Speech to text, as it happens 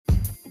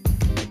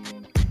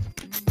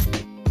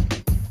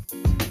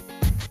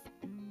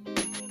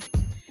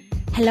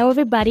Hello,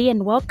 everybody,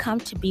 and welcome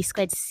to B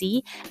Squared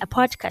C, a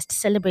podcast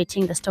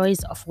celebrating the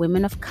stories of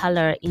women of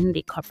color in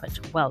the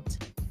corporate world.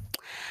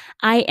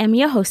 I am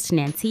your host,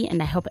 Nancy,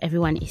 and I hope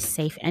everyone is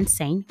safe and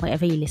sane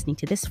wherever you're listening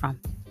to this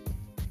from.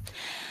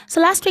 So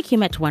last week you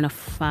met one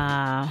of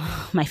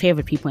my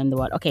favorite people in the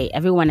world. Okay,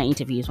 everyone I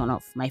interview is one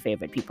of my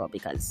favorite people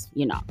because,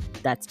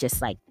 that's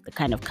just like the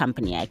kind of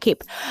company I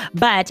keep.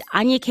 But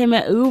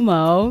Anyikeme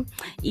Umo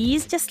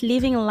is just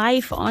living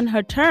life on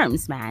her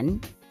terms,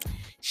 man.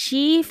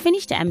 She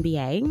finished the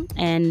MBA,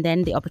 and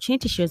then the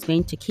opportunity she was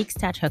going to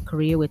kickstart her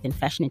career within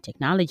fashion and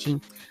technology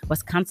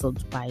was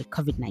cancelled by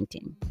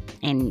COVID-19.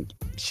 And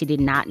she did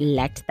not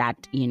let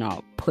that,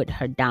 put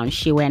her down.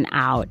 She went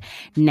out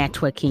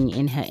networking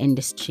in her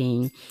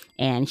industry,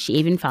 and she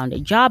even found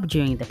a job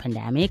during the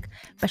pandemic,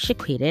 but she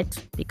quit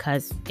it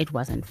because it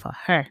wasn't for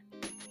her.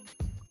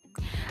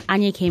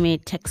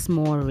 Anyikeme takes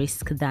more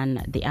risk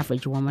than the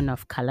average woman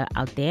of color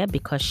out there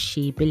because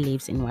she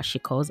believes in what she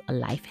calls a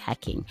life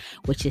hacking,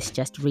 which is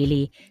just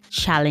really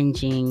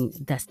challenging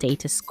the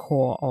status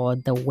quo or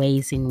the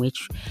ways in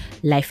which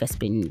life has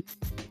been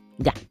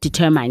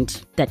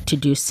determined that to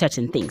do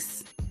certain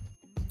things.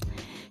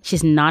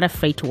 She's not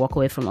afraid to walk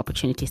away from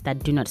opportunities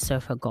that do not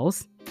serve her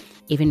goals,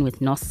 even with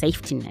no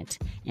safety net.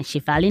 And she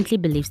valiantly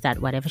believes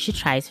that whatever she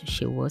tries,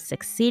 she will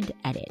succeed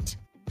at it.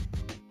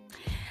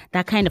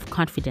 That kind of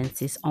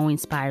confidence is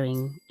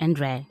awe-inspiring and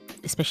rare,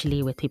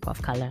 especially with people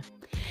of color.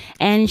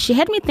 And she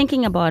had me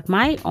thinking about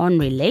my own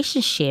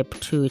relationship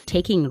to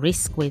taking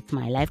risk with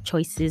my life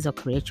choices or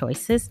career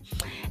choices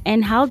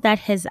and how that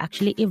has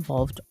actually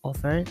evolved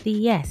over the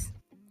years.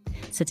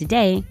 So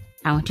today,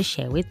 I want to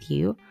share with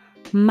you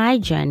my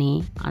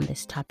journey on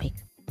this topic.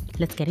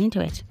 Let's get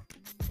into it.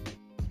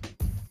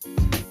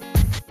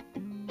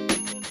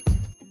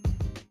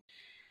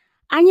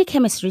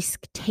 Anyikeme's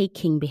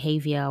risk-taking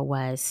behavior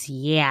was,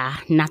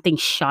 nothing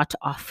short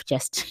of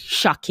just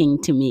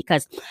shocking to me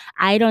because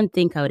I don't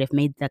think I would have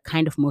made the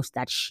kind of moves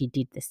that she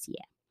did this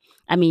year.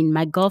 I mean,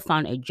 my girl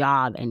found a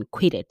job and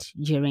quit it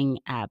during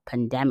a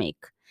pandemic.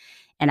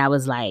 And I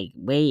was like,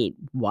 wait,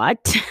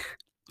 what?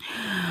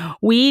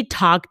 We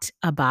talked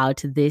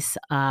about this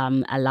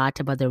a lot,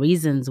 about the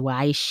reasons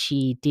why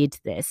she did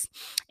this.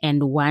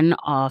 And one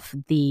of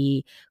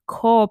the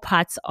core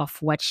parts of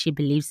what she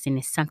believes in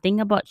is something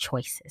about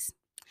choices.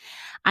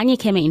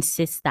 Anyikeme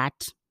insists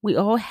that we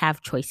all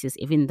have choices,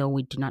 even though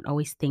we do not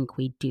always think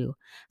we do.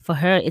 For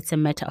her, it's a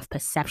matter of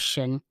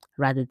perception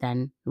rather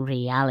than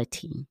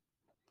reality.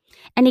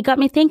 And it got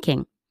me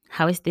thinking,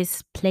 how is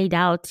this played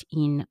out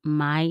in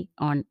my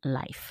own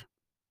life?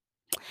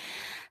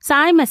 So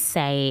I must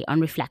say, on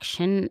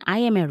reflection, I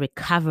am a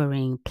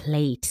recovering,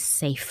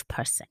 play-it-safe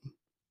person.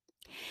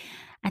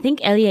 I think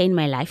earlier in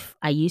my life,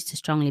 I used to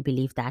strongly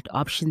believe that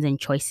options and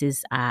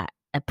choices are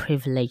a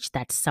privilege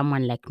that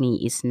someone like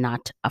me is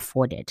not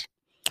afforded.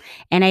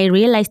 And I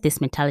realized this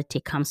mentality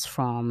comes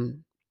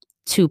from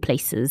two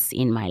places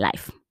in my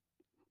life.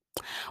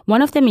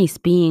 One of them is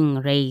being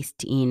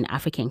raised in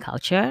African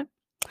culture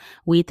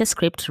with a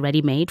script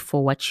ready-made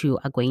for what you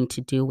are going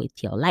to do with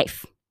your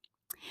life.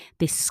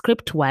 The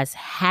script was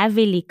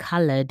heavily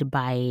colored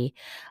by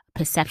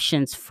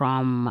perceptions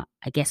from,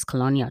 I guess,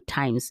 colonial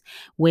times,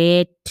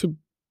 where to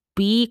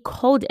be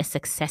called a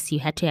success, you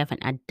had to have an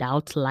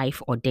adult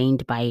life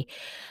ordained by,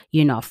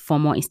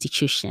 formal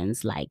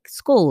institutions like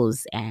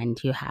schools,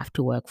 and you have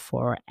to work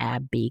for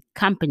a big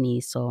company,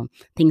 so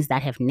things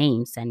that have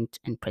names and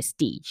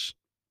prestige.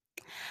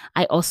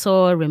 I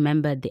also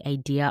remember the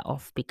idea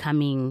of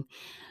becoming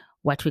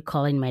what we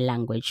call in my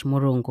language,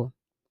 murungu,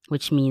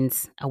 which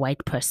means a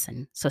white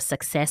person. So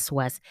success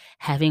was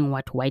having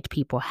what white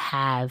people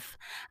have,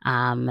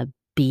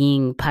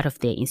 being part of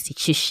their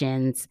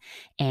institutions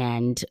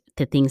and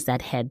the things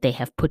that they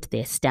have put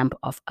their stamp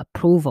of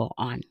approval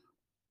on.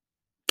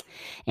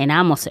 And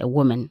I'm also a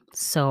woman,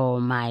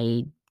 so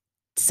my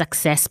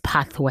success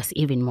path was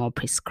even more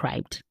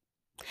prescribed.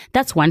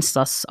 That's one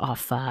source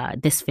of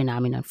this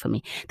phenomenon for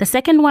me. The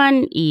second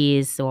one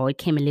is, or it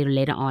came a little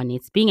later on,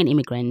 it's being an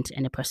immigrant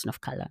and a person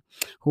of color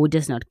who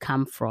does not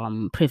come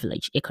from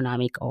privilege,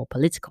 economic or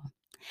political.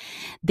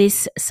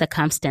 This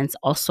circumstance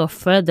also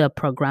further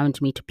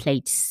programmed me to play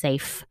it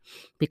safe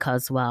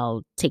because,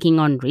 taking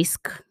on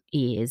risk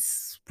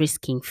is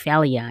risking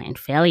failure, and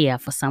failure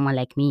for someone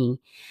like me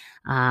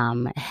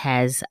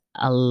has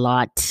a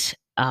lot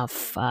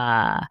of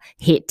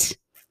hit.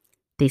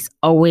 There's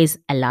always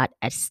a lot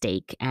at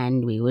stake,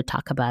 and we will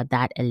talk about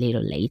that a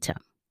little later.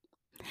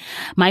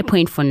 My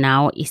point for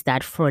now is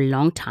that for a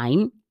long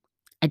time,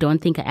 I don't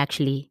think I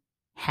actually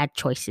had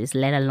choices,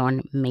 let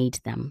alone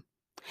made them.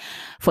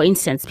 For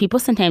instance, people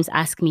sometimes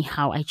ask me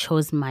how I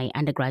chose my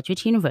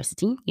undergraduate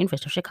university,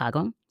 University of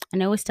Chicago,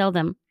 and I always tell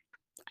them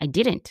I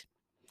didn't.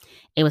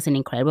 It was an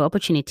incredible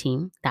opportunity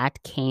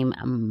that came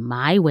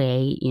my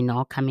way,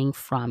 coming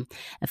from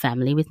a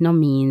family with no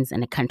means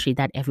and a country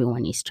that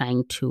everyone is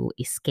trying to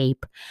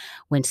escape.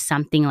 When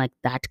something like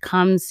that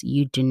comes,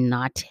 you do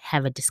not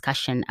have a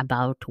discussion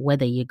about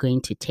whether you're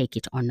going to take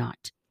it or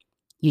not.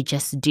 You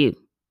just do.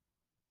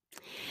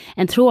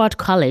 And throughout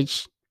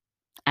college,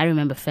 I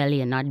remember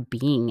failure not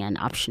being an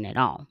option at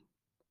all.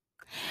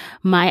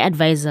 My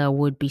advisor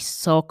would be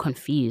so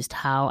confused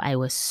how I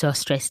was so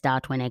stressed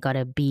out when I got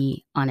a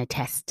B on a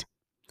test.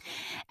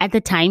 At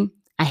the time,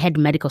 I had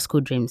medical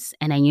school dreams,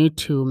 and I knew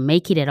to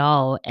make it at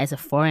all as a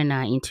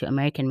foreigner into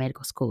American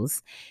medical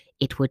schools,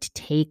 it would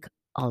take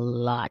a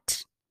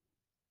lot.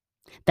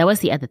 That was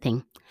the other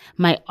thing.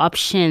 My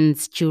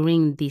options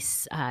during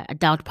this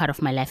adult part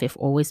of my life have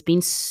always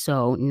been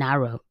so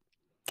narrow.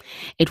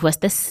 It was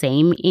the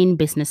same in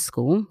business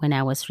school when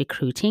I was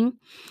recruiting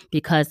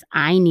because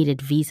I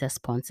needed visa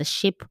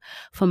sponsorship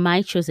for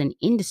my chosen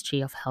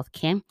industry of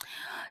healthcare.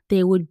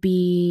 There would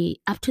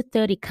be up to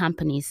 30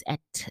 companies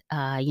at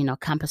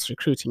campus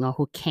recruiting or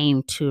who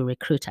came to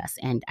recruit us,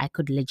 and I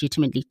could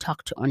legitimately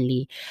talk to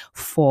only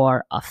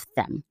 4 of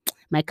them.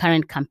 My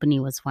current company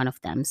was one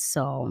of them,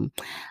 so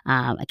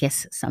I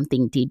guess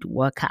something did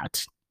work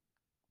out.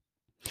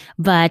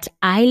 But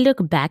I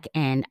look back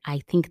and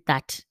I think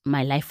that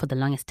my life for the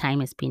longest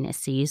time has been a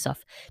series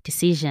of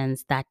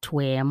decisions that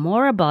were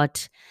more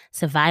about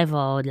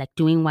survival, like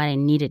doing what I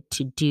needed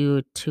to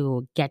do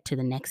to get to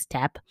the next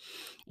step.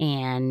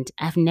 And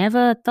I've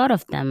never thought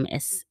of them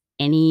as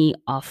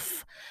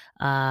I've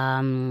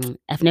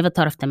never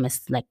thought of them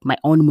as like my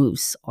own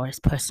moves or as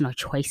personal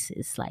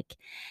choices, like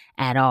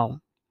at all.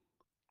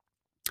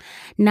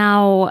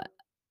 Now,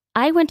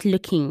 I went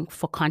looking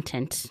for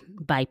content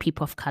by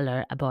people of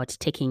color about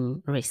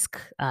taking risk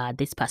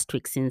this past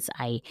week since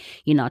I,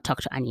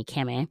 talked to Anya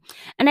Keme,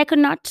 and I could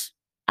not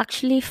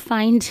actually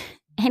find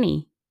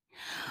any.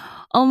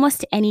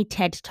 Almost any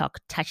TED talk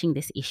touching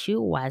this issue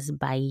was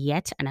by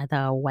yet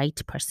another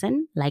white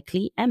person,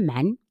 likely a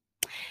man,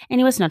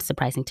 and it was not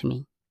surprising to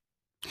me.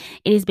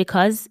 It is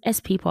because as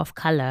people of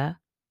color,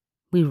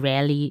 we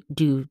rarely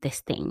do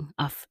this thing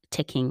of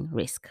taking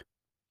risk.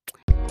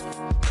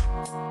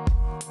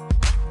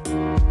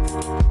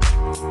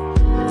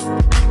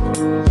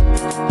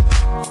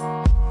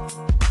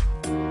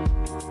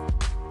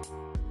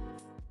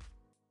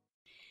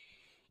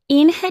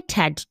 In her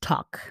TED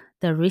talk,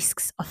 The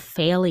Risks of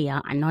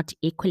Failure Are Not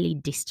Equally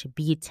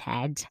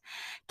Distributed,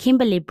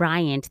 Kimberly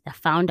Bryant, the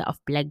founder of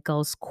Black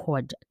Girls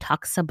Code,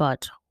 talks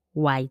about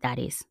why that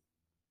is.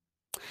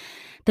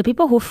 The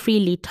people who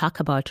freely talk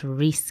about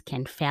risk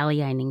and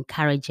failure and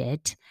encourage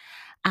it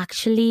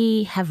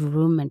actually have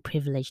room and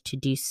privilege to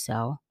do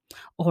so,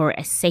 or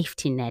a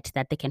safety net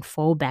that they can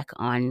fall back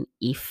on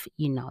if,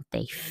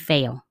 they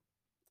fail.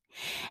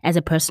 As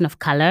a person of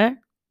color,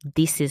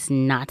 this is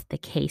not the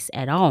case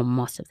at all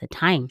most of the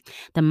time.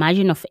 The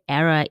margin of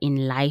error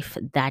in life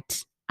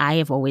that I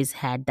have always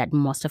had, that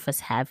most of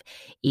us have,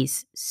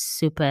 is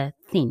super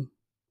thin.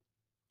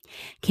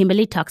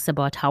 Kimberly talks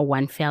about how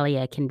one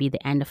failure can be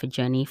the end of a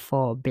journey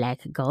for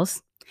Black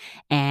girls,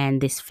 and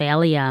this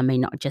failure may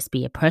not just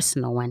be a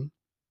personal one.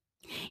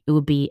 It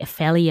would be a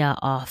failure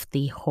of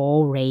the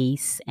whole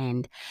race.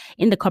 And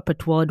in the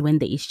corporate world, when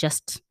there is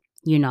just,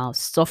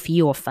 so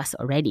few of us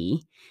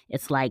already,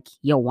 it's like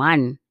you're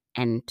one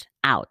and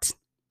out,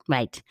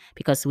 right?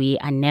 Because we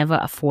are never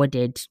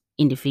afforded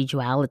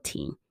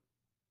individuality.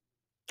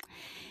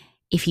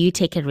 If you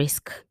take a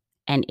risk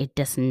and it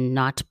does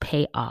not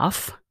pay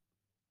off,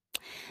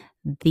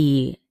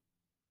 the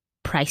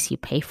price you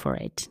pay for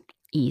it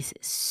is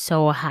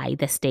so high.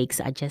 The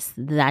stakes are just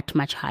that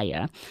much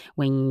higher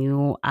when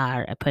you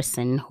are a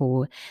person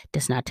who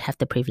does not have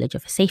the privilege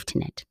of a safety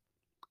net.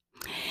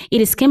 It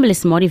is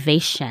Kimberly's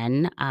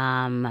motivation,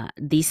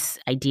 this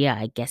idea,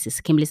 I guess, is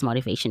Kimberly's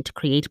motivation to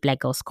create Black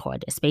Girls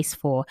Code, a space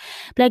for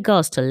Black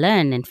girls to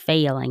learn and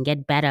fail and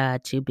get better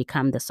to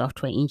become the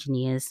software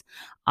engineers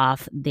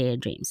of their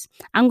dreams.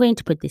 I'm going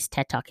to put this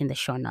TED Talk in the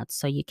show notes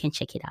so you can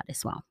check it out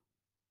as well.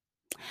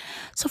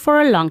 So for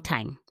a long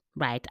time,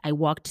 right, I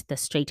walked the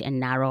straight and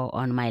narrow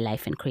on my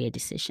life and career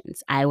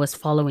decisions. I was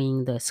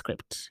following the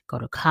script: go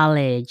to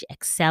college,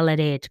 excel at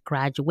it,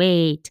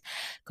 graduate,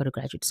 go to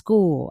graduate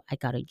school. I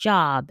got a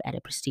job at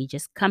a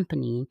prestigious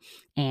company,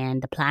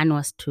 and the plan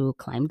was to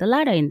climb the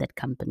ladder in that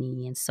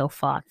company and so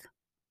forth.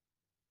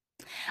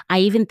 I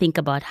even think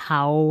about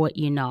how,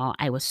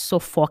 I was so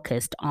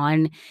focused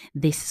on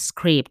this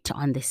script,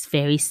 on this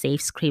very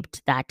safe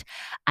script, that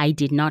I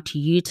did not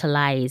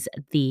utilize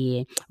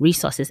the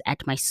resources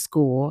at my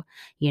school,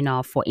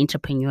 for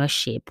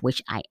entrepreneurship,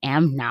 which I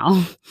am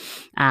now,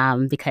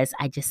 because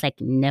I just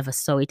never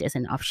saw it as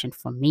an option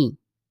for me.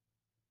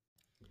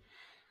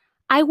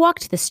 I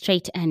walked the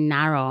straight and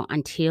narrow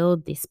until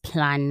this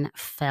plan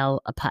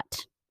fell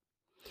apart.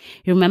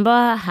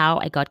 Remember how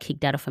I got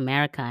kicked out of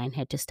America and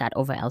had to start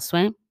over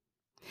elsewhere?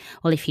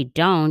 Well, if you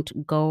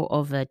don't, go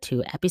over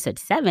to episode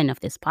 7 of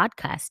this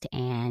podcast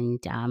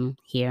and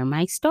hear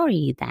my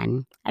story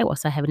then. I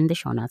also have it in the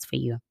show notes for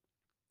you.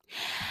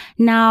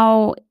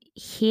 Now,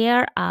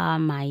 here are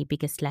my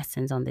biggest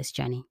lessons on this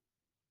journey.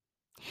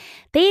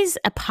 There's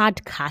a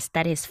podcast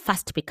that has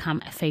fast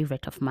become a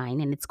favorite of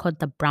mine, and it's called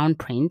The Brown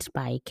Print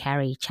by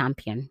Carrie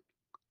Champion.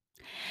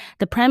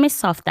 The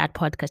premise of that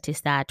podcast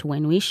is that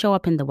when we show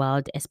up in the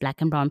world as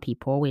Black and brown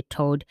people, we're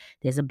told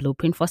there's a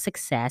blueprint for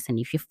success, and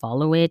if you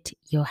follow it,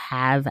 you'll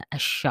have a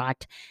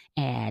shot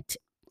at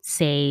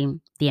say,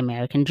 the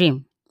American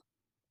dream.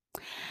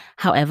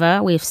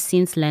 However, we've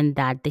since learned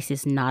that this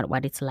is not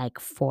what it's like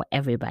for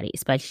everybody,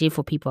 especially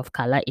for people of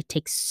color. It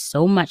takes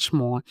so much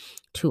more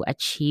to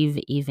achieve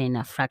even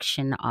a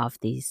fraction of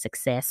the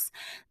success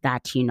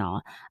that,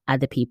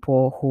 other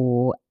people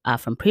who are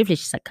from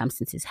privileged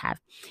circumstances have.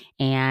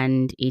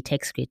 And it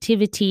takes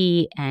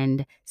creativity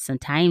and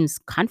sometimes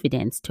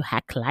confidence to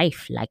hack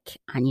life like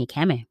Anya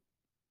Keme.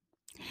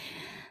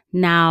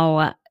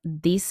 Now,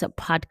 this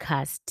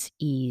podcast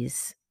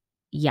is,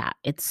 yeah,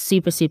 it's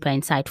super, super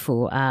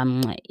insightful.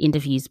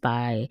 Interviews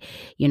with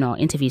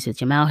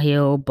Jamel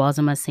Hill,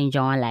 Bosma St.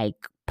 John, like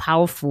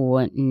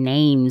powerful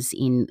names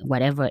in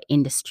whatever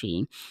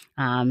industry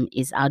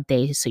is out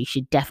there. So you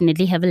should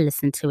definitely have a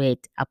listen to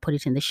it. I'll put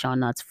it in the show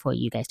notes for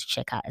you guys to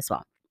check out as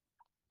well.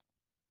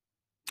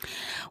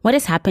 What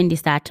has happened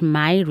is that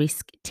my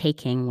risk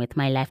taking with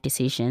my life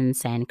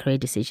decisions and career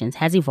decisions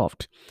has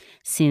evolved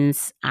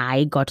since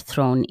I got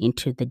thrown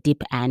into the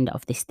deep end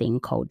of this thing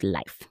called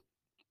life.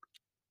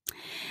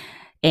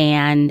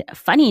 And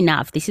funny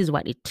enough, this is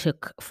what it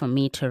took for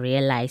me to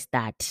realize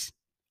that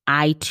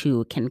I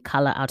too can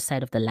color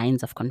outside of the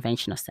lines of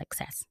conventional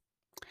success.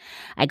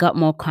 I got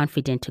more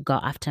confident to go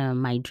after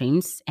my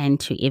dreams and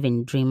to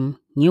even dream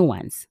new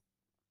ones.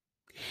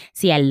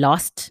 See, I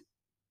lost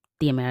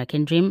the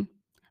American dream,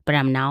 but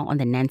I'm now on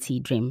the Nancy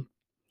dream.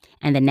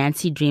 And the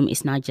Nancy dream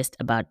is not just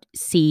about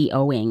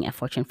CEOing a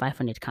Fortune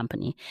 500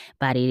 company,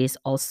 but it is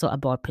also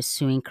about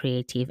pursuing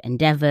creative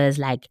endeavors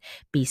like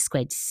B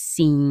Squared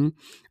Scene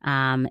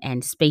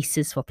and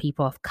spaces for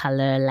people of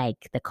color,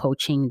 like the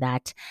coaching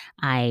that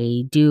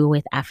I do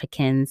with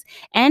Africans,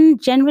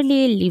 and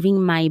generally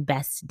living my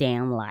best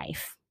damn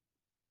life.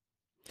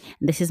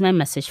 This is my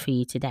message for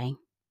you today.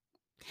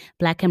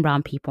 Black and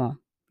brown people,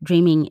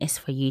 dreaming is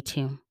for you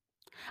too.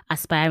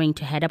 Aspiring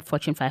to head up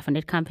Fortune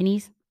 500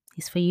 companies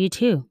is for you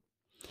too.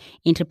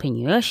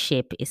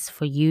 Entrepreneurship is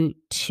for you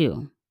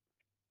too.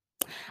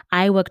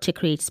 I work to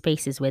create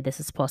spaces where this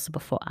is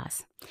possible for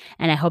us.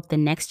 And I hope the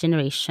next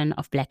generation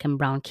of Black and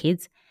brown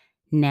kids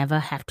never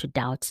have to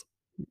doubt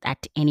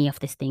that any of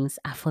these things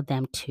are for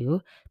them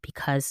too,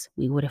 because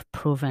we would have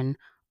proven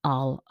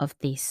all of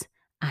this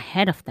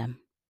ahead of them.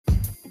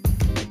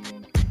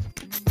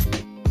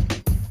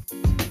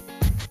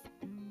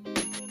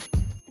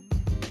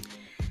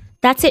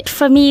 That's it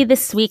for me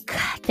this week.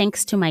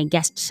 Thanks to my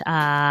guest,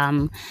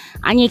 Anya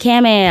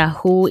Keme,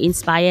 who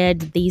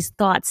inspired these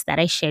thoughts that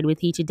I shared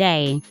with you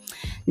today.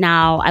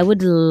 Now, I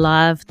would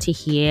love to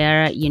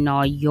hear,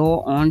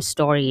 your own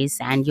stories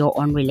and your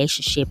own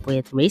relationship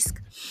with risk.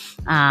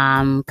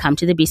 Come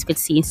to the Biscuit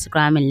C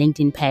Instagram and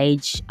LinkedIn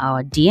page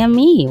or DM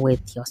me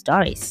with your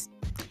stories.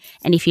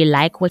 And if you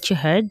like what you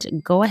heard,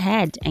 go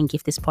ahead and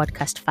give this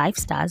podcast 5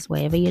 stars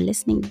wherever you're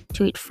listening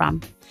to it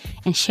from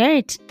and share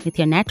it with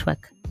your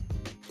network.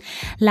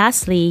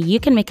 Lastly,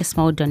 you can make a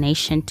small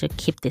donation to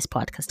keep this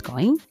podcast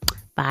going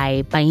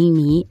by buying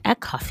me a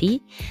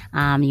coffee.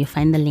 You'll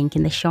find the link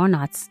in the show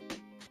notes.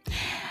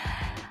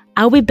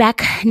 I'll be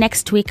back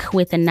next week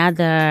with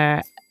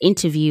another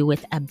interview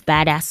with a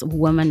badass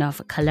woman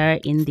of color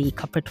in the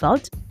corporate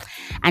world.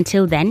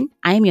 Until then,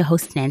 I am your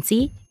host,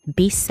 Nancy.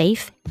 Be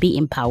safe, be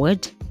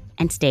empowered,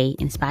 and stay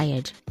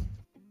inspired.